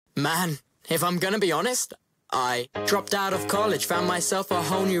Man, if I'm gonna be honest, I dropped out of college, found myself a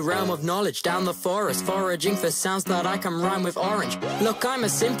whole new realm of knowledge. Down the forest, foraging for sounds that I can rhyme with orange. Look, I'm a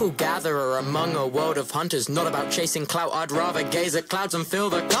simple gatherer among a world of hunters. Not about chasing clout, I'd rather gaze at clouds and feel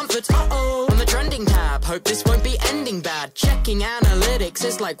the comfort. Uh-oh, on the trending tab, hope this won't be ending bad. Checking analytics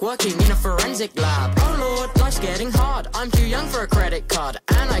is like working in a forensic lab. Oh lord, life's getting hard, I'm too young for a credit card.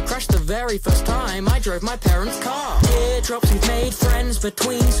 And I crashed the very first time I drove my parents' car. Teardrops, we've made friends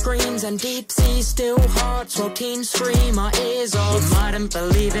between screens, and deep sea still hearts roll teen scream our ears off. You mightn't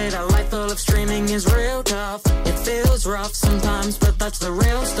believe it, a life full of streaming is real tough. It feels rough sometimes, but that's the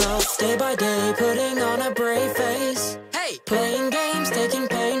real stuff. Day by day, putting on a brave face. Hey, playing games, taking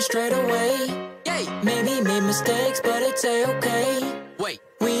pain straight away. Yay, maybe made mistakes, but it's a-okay. Wait,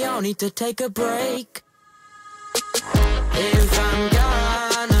 we all need to take a break. If I'm gone